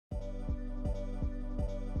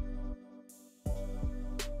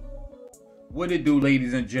What it do,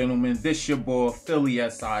 ladies and gentlemen? This your boy Philly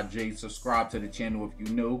SIJ. Subscribe to the channel if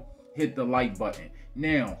you new. Hit the like button.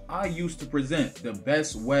 Now, I used to present the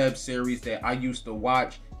best web series that I used to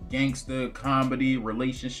watch, gangster, comedy,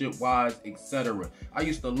 relationship wise, etc. I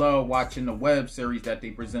used to love watching the web series that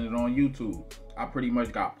they presented on YouTube. I pretty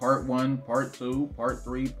much got part 1, part 2, part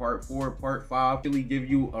 3, part 4, part 5. Really give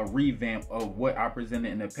you a revamp of what I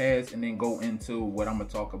presented in the past and then go into what I'm going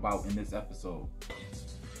to talk about in this episode.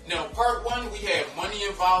 Now, part 1, we had Money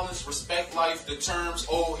and Violence, Respect Life, The Terms,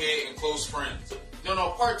 Old Head, and Close Friends. Now,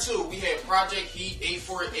 part 2, we had Project Heat,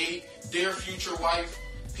 848, Dear Future Wife,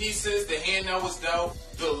 Pieces, The Hand That Was Dealt,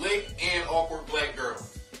 The Lick, and Awkward Black Girl.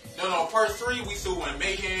 Now, part 3, we threw in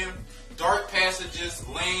Mayhem, Dark Passages,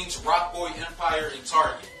 Lanes, Rock Boy Empire, and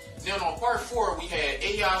Target. Now, part 4, we had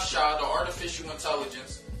AI Shah, The Artificial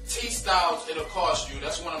Intelligence, T Styles, It'll Cost You.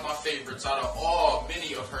 That's one of my favorites out of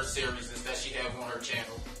many of her series that she have on her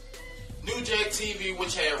channel. New Jack TV,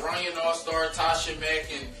 which had Ryan All-Star, Tasha Mack,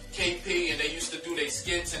 and KP, and they used to do their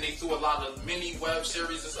skits, and they threw a lot of mini web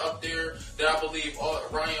series up there that I believe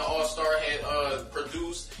Ryan All-Star had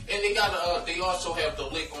produced. And they also have The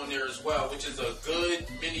Lick on there as well, which is a good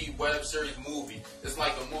mini web series movie. It's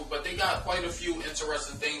like a movie, but they got quite a few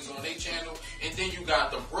interesting things on their channel. And then you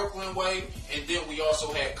got The Brooklyn Way, and then we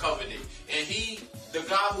also had Coveted. And the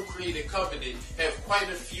guy who created Coveted, have quite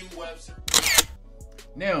a few web series.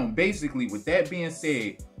 Now, basically, with that being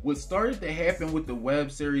said, what started to happen with the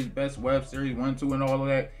web series, best web series, 1, 2, and all of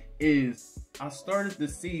that, is I started to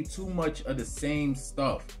see too much of the same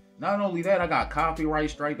stuff. Not only that, I got copyright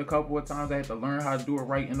striked a couple of times. I had to learn how to do it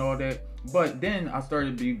right and all that. But then I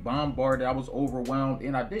started to be bombarded. I was overwhelmed,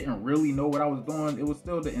 and I didn't really know what I was doing. It was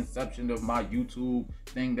still the inception of my YouTube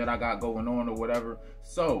thing that I got going on or whatever.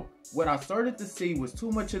 So what I started to see was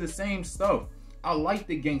too much of the same stuff. I like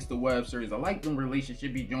the gangster web series. I like them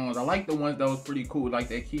relationshipy joints. I like the ones that was pretty cool, like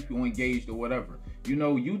that keep you engaged or whatever. You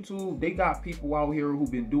know, YouTube, they got people out here who've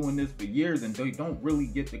been doing this for years and they don't really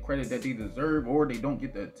get the credit that they deserve, or they don't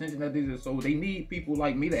get the attention that they deserve. So they need people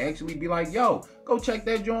like me to actually be like, yo, go check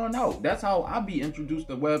that joint out. That's how I be introduced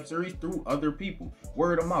to web series, through other people,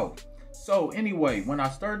 word of mouth. So anyway, when I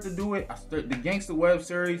started to do it, the gangster web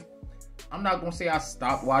series, I'm not going to say I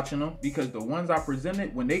stopped watching them, because the ones I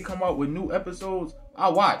presented, when they come out with new episodes, I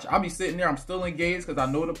watch. I'll be sitting there, I'm still engaged because I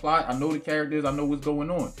know the plot, I know the characters, I know what's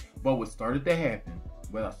going on. But what started to happen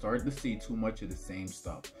was I started to see too much of the same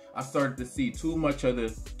stuff. I started to see too much of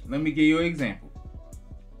the, let me give you an example.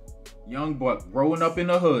 Young buck growing up in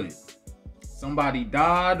the hood. Somebody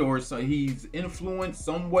died, or so he's influenced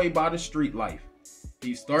some way by the street life.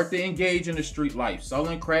 He start to engage in the street life,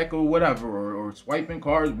 selling crack or whatever, or swiping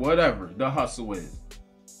cars, whatever the hustle is.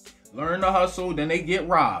 Learn the hustle, then they get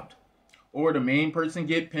robbed. Or the main person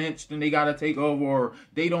get pinched and they gotta take over, or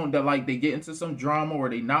they get into some drama, or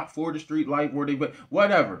they not for the street life, or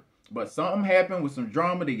whatever. But something happened with some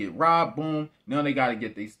drama, they get robbed, boom. Now they gotta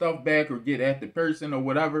get their stuff back or get at the person or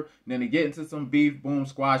whatever. Then they get into some beef, boom,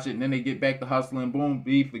 squash it. And then they get back to hustling, boom,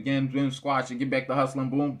 beef again, boom, squash it, get back to hustling,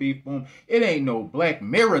 boom, beef, boom. It ain't no Black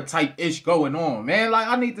Mirror type ish going on, man. Like,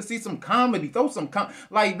 I need to see some comedy. Throw some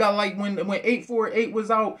like when 848 was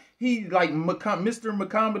out, he like Mr.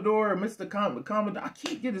 Commodore, Mr. Commodore, I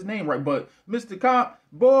can't get his name right, but Mr.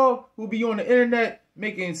 Boy, who be on the internet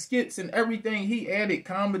making skits and everything, he added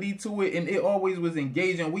comedy to it, and it always was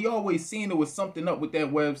engaging. We always seen there was something up with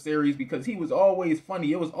that web series because he was always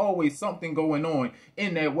funny. It was always something going on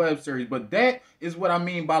in that web series. But that is what I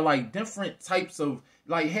mean by like different types of,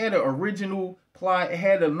 like, had an original plot,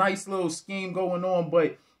 had a nice little scheme going on,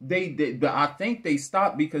 but I think they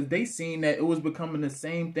stopped because they seen that it was becoming the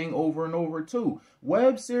same thing over and over too.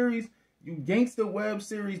 Web series, you gangster web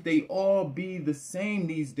series, they all be the same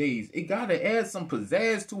these days. It gotta add some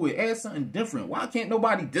pizzazz to it, add something different. Why can't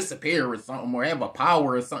nobody disappear or something, or have a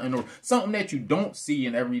power or something that you don't see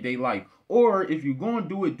in everyday life? Or if you're gonna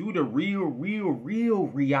do it, do the real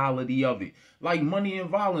reality of it. Like Money and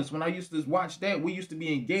Violence, when I used to watch that, we used to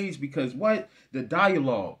be engaged because what? The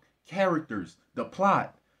dialogue, characters, the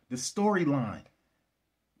plot, the storyline,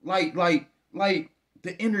 like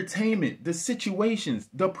the entertainment, the situations,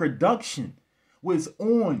 the production was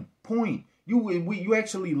on point. You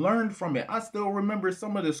actually learned from it. I still remember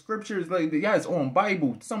some of the scriptures, like, yeah, it's on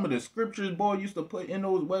Bible. Some of the scriptures, boy, used to put in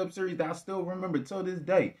those web series that I still remember till this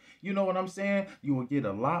day. You know what I'm saying? You will get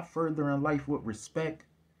a lot further in life with respect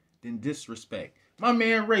than disrespect. My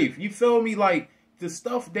man Rafe, you feel me? Like, the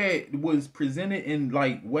stuff that was presented in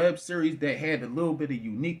like web series that had a little bit of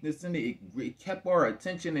uniqueness in it, it kept our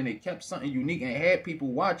attention and it kept something unique and it had people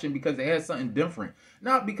watching because they had something different.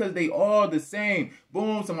 Not because they all the same.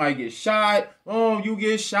 Boom, somebody gets shot. Boom, you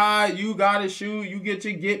get shot. You gotta shoot. You get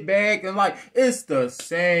your get back. And like, it's the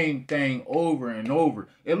same thing over and over.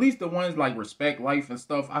 At least the ones like Respect Life and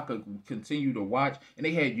stuff, I could continue to watch. And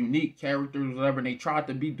they had unique characters or whatever. And they tried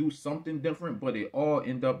to do something different, but it all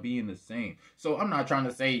ended up being the same. So I'm not trying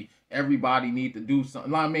to say everybody need to do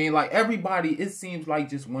something. I mean, like everybody, it seems like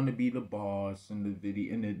just want to be the boss in the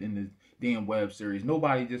video, in the damn web series.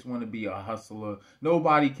 Nobody just want to be a hustler.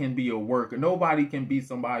 Nobody can be a worker. Nobody can be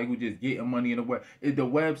somebody who just getting money in the web. The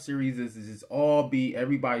web series is just all be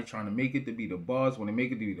everybody trying to make it to be the boss. When they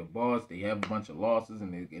make it to be the boss, they have a bunch of losses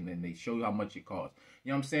and then they show you how much it costs.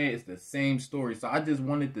 You know what I'm saying? It's the same story. So I just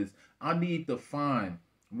wanted this. I need to find,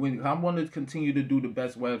 when I want to continue to do the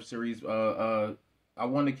best web series, I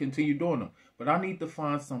want to continue doing them, but I need to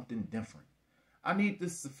find something different. I need to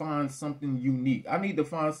find something unique. I need to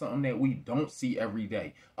find something that we don't see every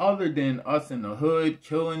day, other than us in the hood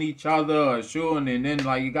killing each other or shooting, and then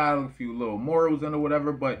like you got a few little morals in or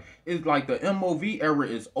whatever. But it's like the MOV era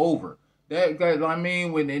is over. That, I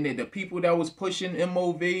mean, when the people that was pushing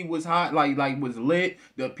MOV was hot, like was lit.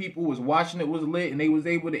 The people was watching it was lit, and they was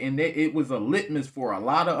able to, and it was a litmus for a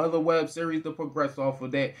lot of other web series to progress off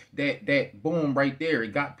of that boom right there.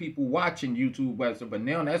 It got people watching YouTube web series, but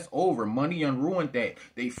now that's over. Money ruined that.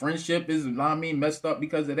 They friendship is, I mean, messed up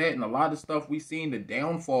because of that, and a lot of stuff we seen the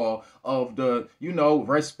downfall of the, you know,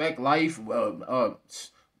 Respect Life. You know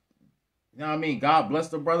what I mean? God bless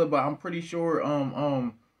the brother, but I'm pretty sure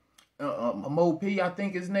Mo P, I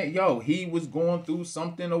think his name, yo, he was going through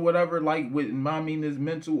something or whatever, like with, I mean, his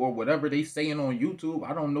mental or whatever they saying on YouTube.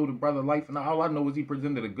 I don't know the brother life, and all I know is he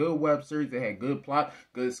presented a good web series that had good plot,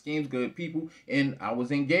 good schemes, good people, and I was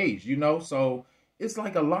engaged, you know. So it's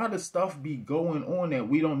like a lot of stuff be going on that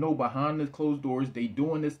we don't know behind the closed doors. They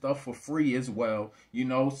doing this stuff for free as well, you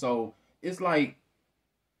know. So it's like,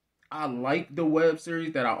 I like the web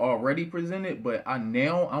series that I already presented, but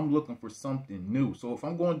I'm looking for something new. So if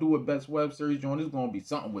I'm going to do a best web series, John, it's going to be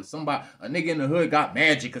something with somebody, a nigga in the hood got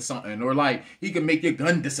magic or something, or like he can make your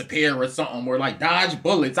gun disappear or something, or like dodge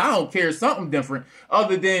bullets. I don't care, something different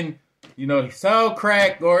other than, you know, sell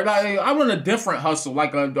crack, or like I want a different hustle.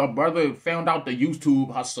 Like a brother found out the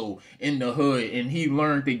YouTube hustle in the hood and he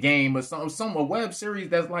learned the game or something. A web series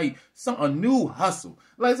that's like a new hustle,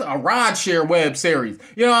 like a rideshare web series.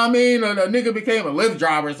 You know what I mean? A nigga became a Lyft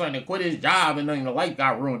driver or something and quit his job and then the light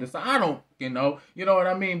got ruined. So I don't, you know what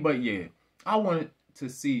I mean? But yeah, I wanted to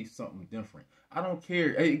see something different. I don't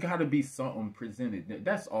care. It got to be something presented.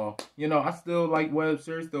 That's all. You know, I still like web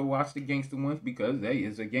series. Still watch the gangster ones because, hey,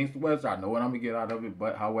 it's a gangster web series. I know what I'm going to get out of it.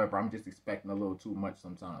 But, however, I'm just expecting a little too much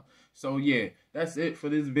sometimes. So, yeah, that's it for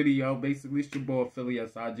this video. Basically, it's your boy, Philly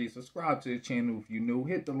SIG. Subscribe to the channel if you're new.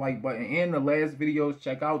 Hit the like button. And the last videos,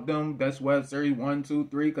 check out them. Best web series 1, 2,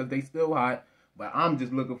 3 because they still hot. But I'm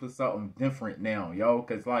just looking for something different now, yo.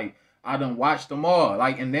 Because, like, I done watched them all,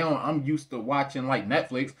 like, and now I'm used to watching like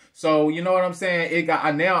Netflix. So you know what I'm saying?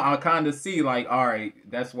 Now I kind of see like, all right,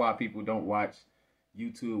 that's why people don't watch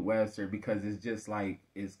YouTube web series, because it's just like,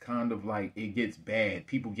 it's kind of like it gets bad.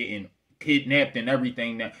 People getting kidnapped and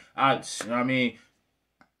everything. That I mean,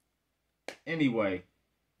 anyway,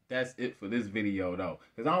 that's it for this video though,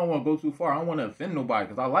 because I don't want to go too far. I don't want to offend nobody,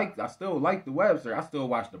 because I still like the web series. I still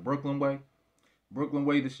watch the Brooklyn Way,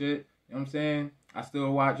 the shit. You know what I'm saying? I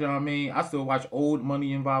still watch, you know what I mean? I still watch old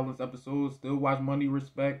Money and Violence episodes. Still watch Money,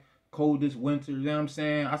 Respect, Coldest Winter. You know what I'm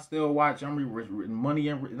saying? I still watch Money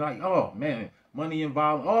and, like, oh, man. Money and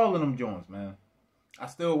Violence. All of them joints, man. I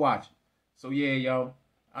still watch it. So, yeah, yo.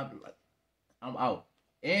 I'm out.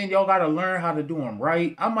 And y'all got to learn how to do them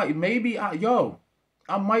right. I might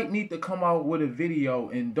need to come out with a video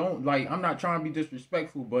and don't, like, I'm not trying to be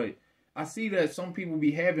disrespectful, but I see that some people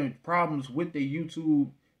be having problems with their YouTube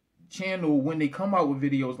channel when they come out with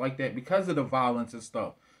videos like that because of the violence and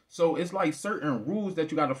stuff. So it's like certain rules that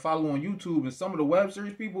you got to follow on YouTube, and some of the web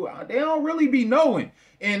series people, they don't really be knowing,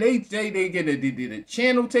 and they get a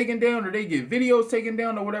channel taken down, or they get videos taken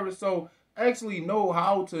down or whatever. So actually know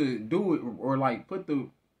how to do it, or like put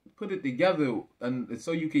it together, and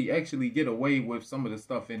so you can actually get away with some of the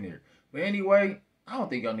stuff in there. But anyway, I don't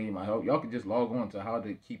think y'all need my help. Y'all can just log on to how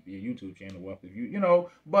to keep your YouTube channel up if you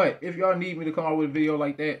know. But if y'all need me to come out with a video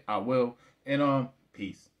like that, I will. And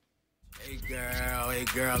peace. Hey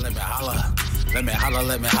girl, let me holla. Let me holla,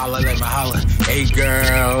 let me holla, let me holla. Hey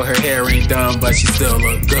girl, her hair ain't done, but she still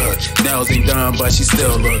look good. Nails ain't done, but she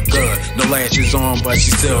still look good. No lashes on, but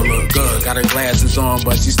she still look good. Got her glasses on,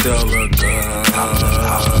 but she still look good. Let me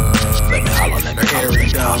holla, let me holla. Her hair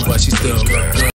ain't done, but she still look good.